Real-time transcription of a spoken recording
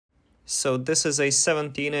So this is a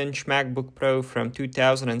 17-inch MacBook Pro from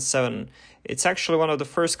 2007. It's actually one of the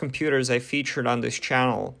first computers I featured on this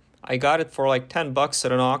channel. I got it for like 10 bucks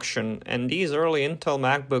at an auction, and these early Intel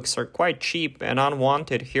MacBooks are quite cheap and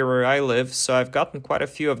unwanted here where I live, so I've gotten quite a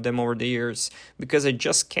few of them over the years, because I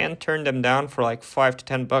just can't turn them down for like 5 to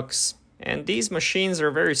 10 bucks. And these machines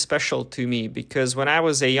are very special to me because when I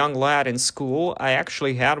was a young lad in school, I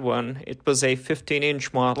actually had one. It was a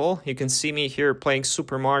 15-inch model. You can see me here playing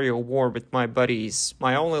Super Mario War with my buddies.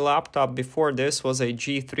 My only laptop before this was a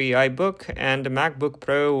G3 iBook, and the MacBook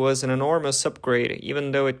Pro was an enormous upgrade,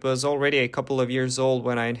 even though it was already a couple of years old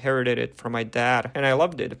when I inherited it from my dad. And I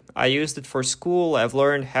loved it. I used it for school, I've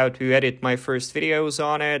learned how to edit my first videos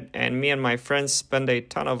on it, and me and my friends spent a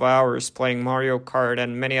ton of hours playing Mario Kart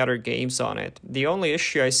and many other games on it. The only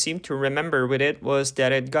issue I seem to remember with it was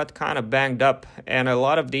that it got kind of banged up, and a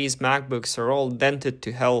lot of these MacBooks are all dented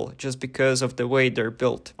to hell just because of the way they're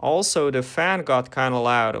built. Also, the fan got kind of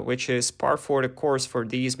loud, which is par for the course for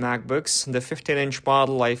these MacBooks. The 15-inch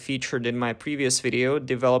model I featured in my previous video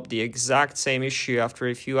developed the exact same issue after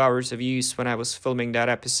a few hours of use when I was filming that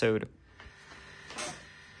episode.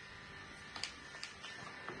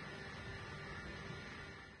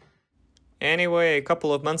 Anyway, a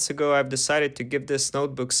couple of months ago I've decided to give this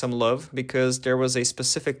notebook some love because there was a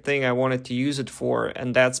specific thing I wanted to use it for,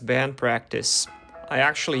 and that's band practice. I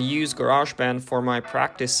actually use GarageBand for my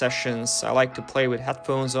practice sessions. I like to play with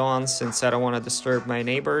headphones on since I don't want to disturb my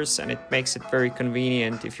neighbors, and it makes it very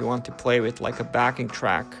convenient if you want to play with like a backing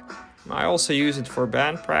track. I also use it for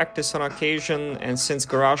band practice on occasion, and since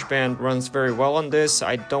GarageBand runs very well on this,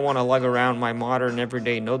 I don't want to lug around my modern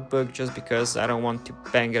everyday notebook just because I don't want to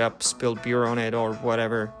bang it up, spill beer on it or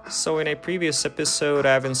whatever. So in a previous episode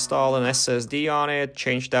I've installed an SSD on it,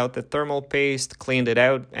 changed out the thermal paste, cleaned it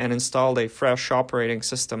out, and installed a fresh operating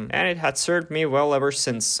system. And it had served me well ever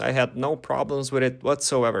since. I had no problems with it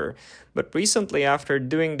whatsoever. But recently, after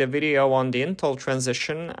doing the video on the Intel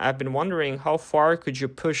transition, I've been wondering how far could you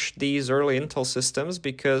push these early Intel systems,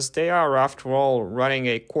 because they are, after all, running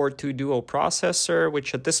a Core 2 Duo processor,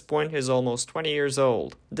 which at this point is almost 20 years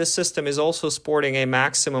old. This system is also sporting a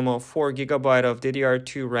maximum of 4GB of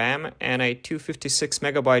DDR2 RAM and a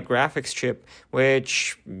 256MB graphics chip,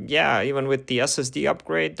 which, yeah, even with the SSD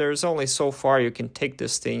upgrade, there's only so far you can take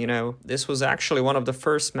this thing, you know. This was actually one of the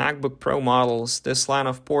first MacBook Pro models. This line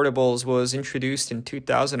of portables was introduced in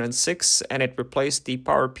 2006, and it replaced the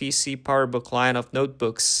PowerPC PowerBook line of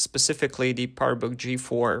notebooks, specifically the PowerBook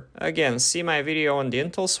G4. Again, see my video on the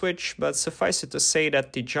Intel switch, but suffice it to say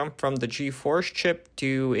that the jump from the G4's chip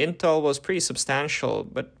to Intel was pretty substantial,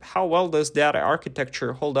 but how well does that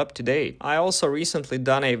architecture hold up today? I also recently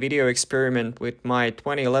done a video experiment with my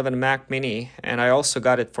 2011 Mac Mini, and I also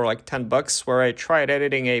got it for like 10 bucks, where I tried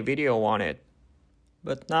editing a video on it.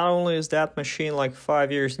 But not only is that machine like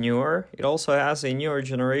 5 years newer, it also has a newer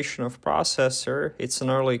generation of processor. It's an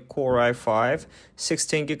early Core i5,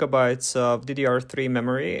 16GB of DDR3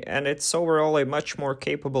 memory, and it's overall a much more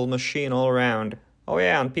capable machine all around. Oh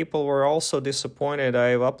yeah, and people were also disappointed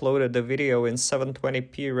I've uploaded the video in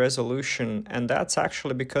 720p resolution, and that's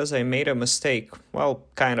actually because I made a mistake. Well,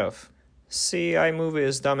 kind of. See, iMovie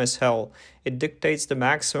is dumb as hell. It dictates the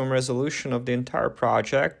maximum resolution of the entire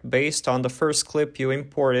project based on the first clip you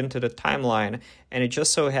import into the timeline, and it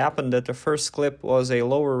just so happened that the first clip was a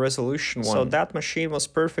lower resolution one. So that machine was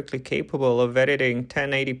perfectly capable of editing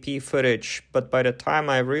 1080p footage, but by the time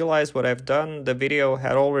I realized what I've done, the video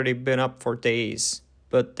had already been up for days.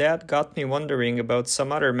 But that got me wondering about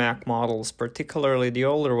some other Mac models, particularly the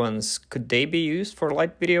older ones. Could they be used for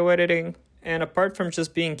light video editing? And apart from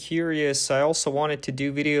just being curious, I also wanted to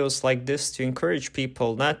do videos like this to encourage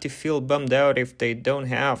people not to feel bummed out if they don't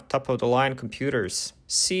have top-of-the-line computers.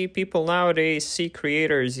 See, people nowadays see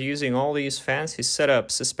creators using all these fancy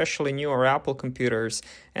setups, especially newer Apple computers,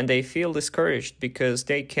 and they feel discouraged because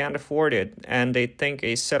they can't afford it, and they think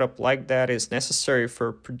a setup like that is necessary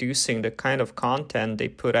for producing the kind of content they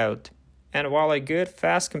put out. And while a good,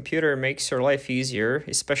 fast computer makes your life easier,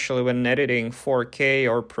 especially when editing 4K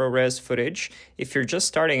or ProRes footage, if you're just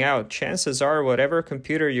starting out, chances are whatever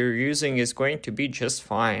computer you're using is going to be just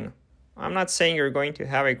fine. I'm not saying you're going to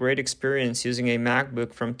have a great experience using a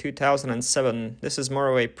MacBook from 2007. This is more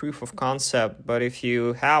of a proof of concept, but if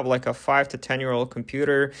you have like a 5 to 10-year-old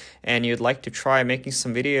computer and you'd like to try making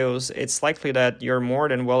some videos, it's likely that you're more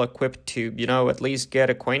than well equipped to, at least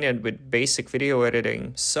get acquainted with basic video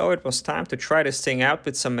editing. So it was time to try this thing out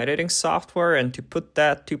with some editing software and to put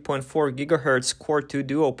that 2.4 GHz Core 2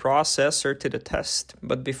 Duo processor to the test.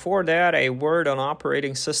 But before that, a word on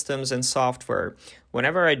operating systems and software.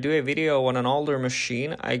 Whenever I do a video on an older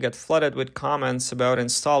machine, I get flooded with comments about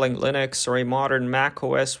installing Linux or a modern Mac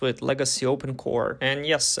OS with legacy open core. And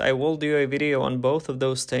yes, I will do a video on both of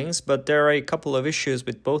those things, but there are a couple of issues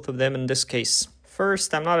with both of them in this case.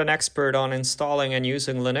 First, I'm not an expert on installing and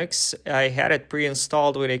using Linux. I had it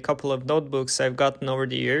pre-installed with a couple of notebooks I've gotten over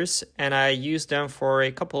the years, and I used them for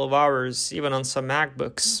a couple of hours, even on some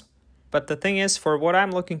MacBooks. But the thing is, for what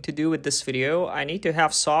I'm looking to do with this video, I need to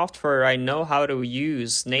have software I know how to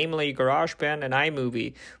use, namely GarageBand and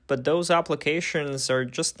iMovie, but those applications are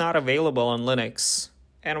just not available on Linux.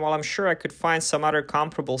 And while I'm sure I could find some other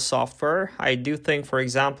comparable software, I do think, for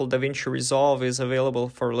example, DaVinci Resolve is available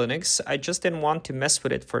for Linux. I just didn't want to mess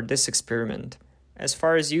with it for this experiment. As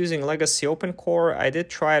far as using legacy open core, I did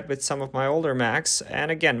try it with some of my older Macs,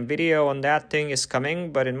 and again, video on that thing is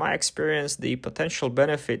coming, but in my experience, the potential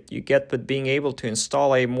benefit you get with being able to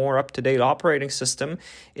install a more up-to-date operating system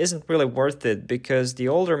isn't really worth it, because the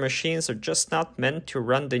older machines are just not meant to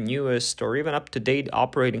run the newest or even up-to-date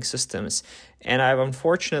operating systems, and I've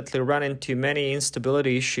unfortunately run into many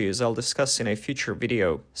instability issues I'll discuss in a future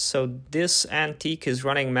video. So this antique is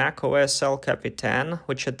running macOS El Capitan,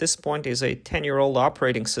 which at this point is a 10-year-old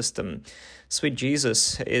operating system. Sweet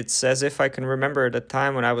Jesus, it's as if I can remember the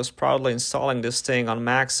time when I was proudly installing this thing on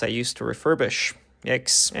Macs I used to refurbish.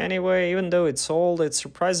 Yikes. Anyway, even though it's old, it's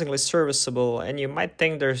surprisingly serviceable, and you might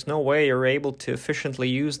think there's no way you're able to efficiently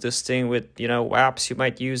use this thing with, apps you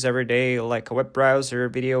might use every day, like a web browser,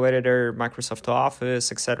 video editor, Microsoft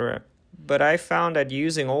Office, etc. But I found that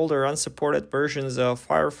using older unsupported versions of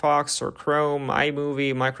Firefox or Chrome,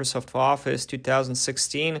 iMovie, Microsoft Office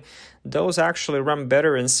 2016, those actually run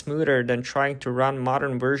better and smoother than trying to run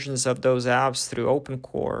modern versions of those apps through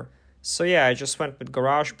OpenCore. So yeah, I just went with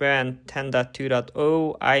GarageBand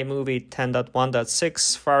 10.2.0, iMovie 10.1.6,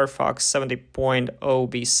 Firefox 70.0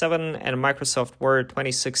 B7, and Microsoft Word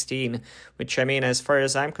 2016, which as far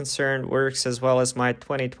as I'm concerned, works as well as my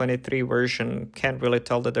 2023 version. Can't really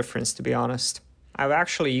tell the difference, to be honest. I've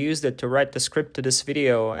actually used it to write the script to this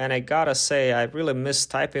video, and I gotta say, I really miss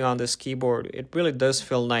typing on this keyboard. It really does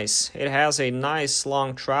feel nice. It has a nice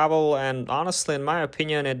long travel, and honestly, in my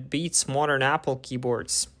opinion, it beats modern Apple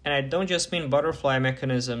keyboards. And I don't just mean butterfly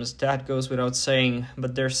mechanisms, that goes without saying,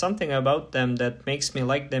 but there's something about them that makes me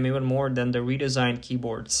like them even more than the redesigned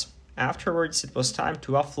keyboards. Afterwards, it was time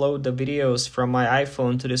to upload the videos from my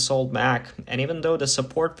iPhone to this old Mac, and even though the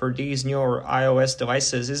support for these newer iOS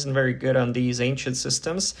devices isn't very good on these ancient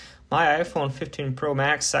systems, my iPhone 15 Pro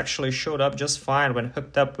Max actually showed up just fine when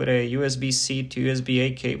hooked up with a USB-C to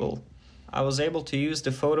USB-A cable. I was able to use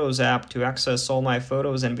the Photos app to access all my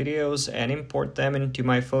photos and videos and import them into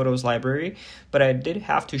my Photos library, but I did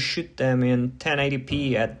have to shoot them in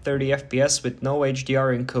 1080p at 30 FPS with no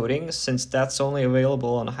HDR encoding, since that's only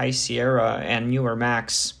available on High Sierra and newer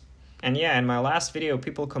Macs. And yeah, in my last video,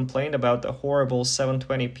 people complained about the horrible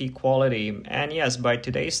 720p quality, and yes, by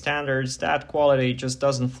today's standards, that quality just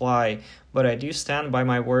doesn't fly, but I do stand by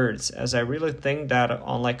my words, as I really think that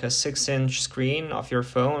on like a 6-inch screen of your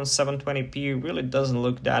phone, 720p really doesn't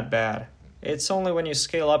look that bad. It's only when you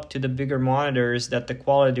scale up to the bigger monitors that the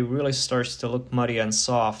quality really starts to look muddy and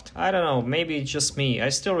soft. I don't know, maybe it's just me. I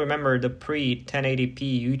still remember the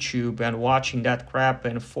pre-1080p YouTube and watching that crap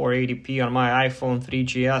in 480p on my iPhone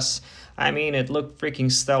 3GS. It looked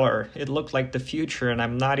freaking stellar. It looked like the future, and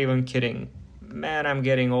I'm not even kidding. Man, I'm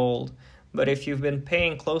getting old. But if you've been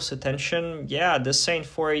paying close attention, yeah, this ain't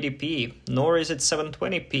 480p, nor is it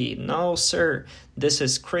 720p. No, sir. This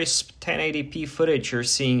is crisp 1080p footage you're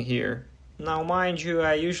seeing here. Now, mind you,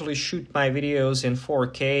 I usually shoot my videos in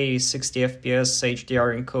 4K, 60 FPS,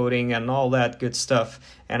 HDR encoding, and all that good stuff,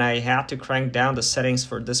 and I had to crank down the settings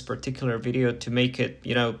for this particular video to make it,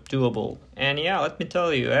 doable. And yeah, let me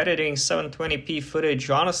tell you, editing 720p footage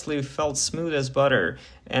honestly felt smooth as butter,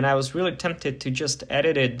 and I was really tempted to just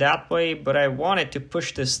edit it that way, but I wanted to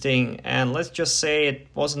push this thing, and let's just say it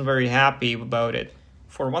wasn't very happy about it.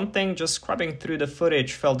 For one thing, just scrubbing through the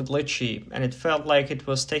footage felt glitchy, and it felt like it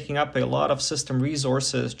was taking up a lot of system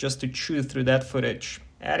resources just to chew through that footage.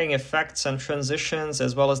 Adding effects and transitions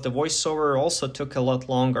as well as the voiceover also took a lot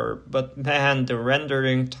longer, but man, the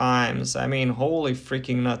rendering times, holy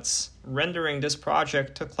freaking nuts. Rendering this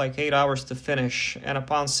project took like 8 hours to finish, and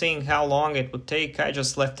upon seeing how long it would take, I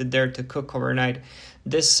just left it there to cook overnight.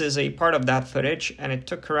 This is a part of that footage, and it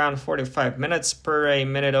took around 45 minutes per a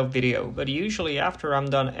minute of video. But usually after I'm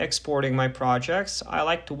done exporting my projects, I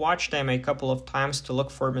like to watch them a couple of times to look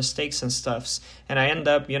for mistakes and stuffs. And I end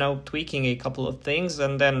up, tweaking a couple of things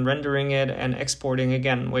and then rendering it and exporting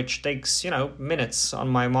again, which takes, minutes on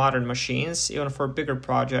my modern machines, even for bigger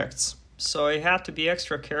projects. So I had to be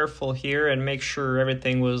extra careful here and make sure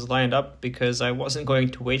everything was lined up because I wasn't going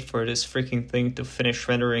to wait for this freaking thing to finish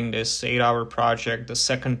rendering this 8-hour project the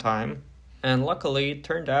second time. And luckily it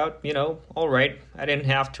turned out, alright, I didn't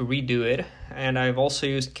have to redo it. And I've also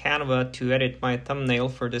used Canva to edit my thumbnail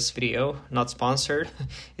for this video, not sponsored,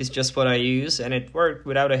 it's just what I use, and it worked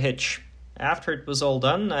without a hitch. After it was all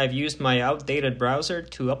done, I've used my outdated browser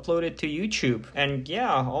to upload it to YouTube. And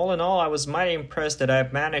yeah, all in all, I was mighty impressed that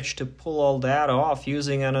I've managed to pull all that off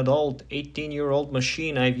using an adult 18-year-old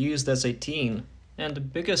machine I've used as a teen. And the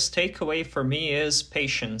biggest takeaway for me is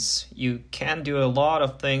patience. You can do a lot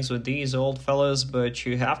of things with these old fellas, but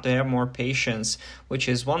you have to have more patience, which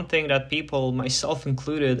is one thing that people, myself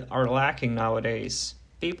included, are lacking nowadays.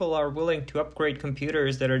 People are willing to upgrade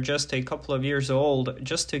computers that are just a couple of years old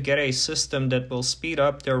just to get a system that will speed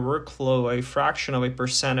up their workflow a fraction of a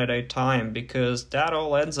percent at a time, because that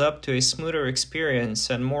all ends up to a smoother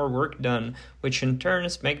experience and more work done, which in turn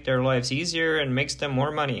make their lives easier and makes them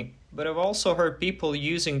more money. But I've also heard people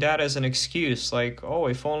using that as an excuse, like, oh,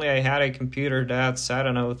 if only I had a computer that's,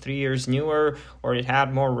 3 years newer, or it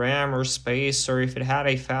had more RAM or space, or if it had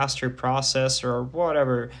a faster processor or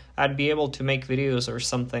whatever, I'd be able to make videos or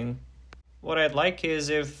something. What I'd like is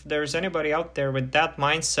if there's anybody out there with that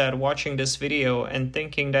mindset watching this video and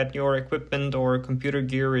thinking that your equipment or computer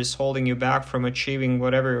gear is holding you back from achieving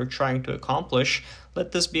whatever you're trying to accomplish,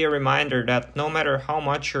 let this be a reminder that no matter how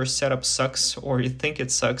much your setup sucks or you think it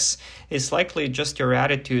sucks, it's likely just your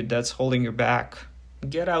attitude that's holding you back.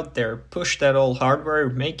 Get out there, push that old hardware,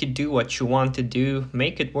 make it do what you want to do,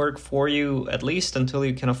 make it work for you, at least until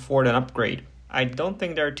you can afford an upgrade. I don't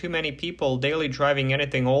think there are too many people daily driving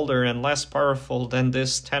anything older and less powerful than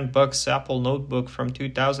this $10 Apple notebook from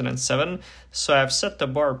 2007, so I've set the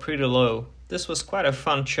bar pretty low. This was quite a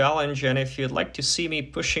fun challenge, and if you'd like to see me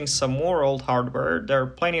pushing some more old hardware, there are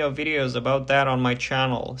plenty of videos about that on my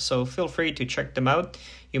channel, so feel free to check them out.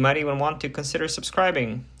 You might even want to consider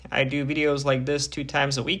subscribing. I do videos like this 2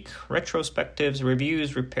 times a week, retrospectives,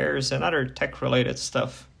 reviews, repairs, and other tech-related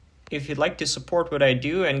stuff. If you'd like to support what I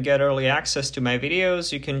do and get early access to my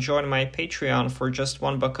videos, you can join my Patreon for just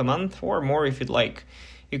 $1 a month or more if you'd like.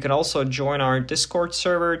 You can also join our Discord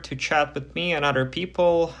server to chat with me and other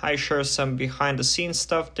people. I share some behind the scenes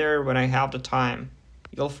stuff there when I have the time.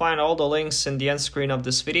 You'll find all the links in the end screen of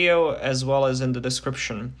this video as well as in the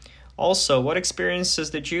description. Also, what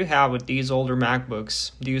experiences did you have with these older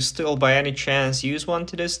MacBooks? Do you still by any chance use one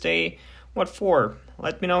to this day? What for?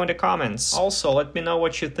 Let me know in the comments. Also, let me know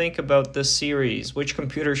what you think about this series. Which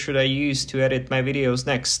computer should I use to edit my videos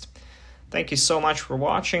next? Thank you so much for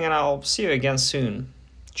watching, and I'll see you again soon.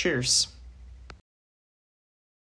 Cheers.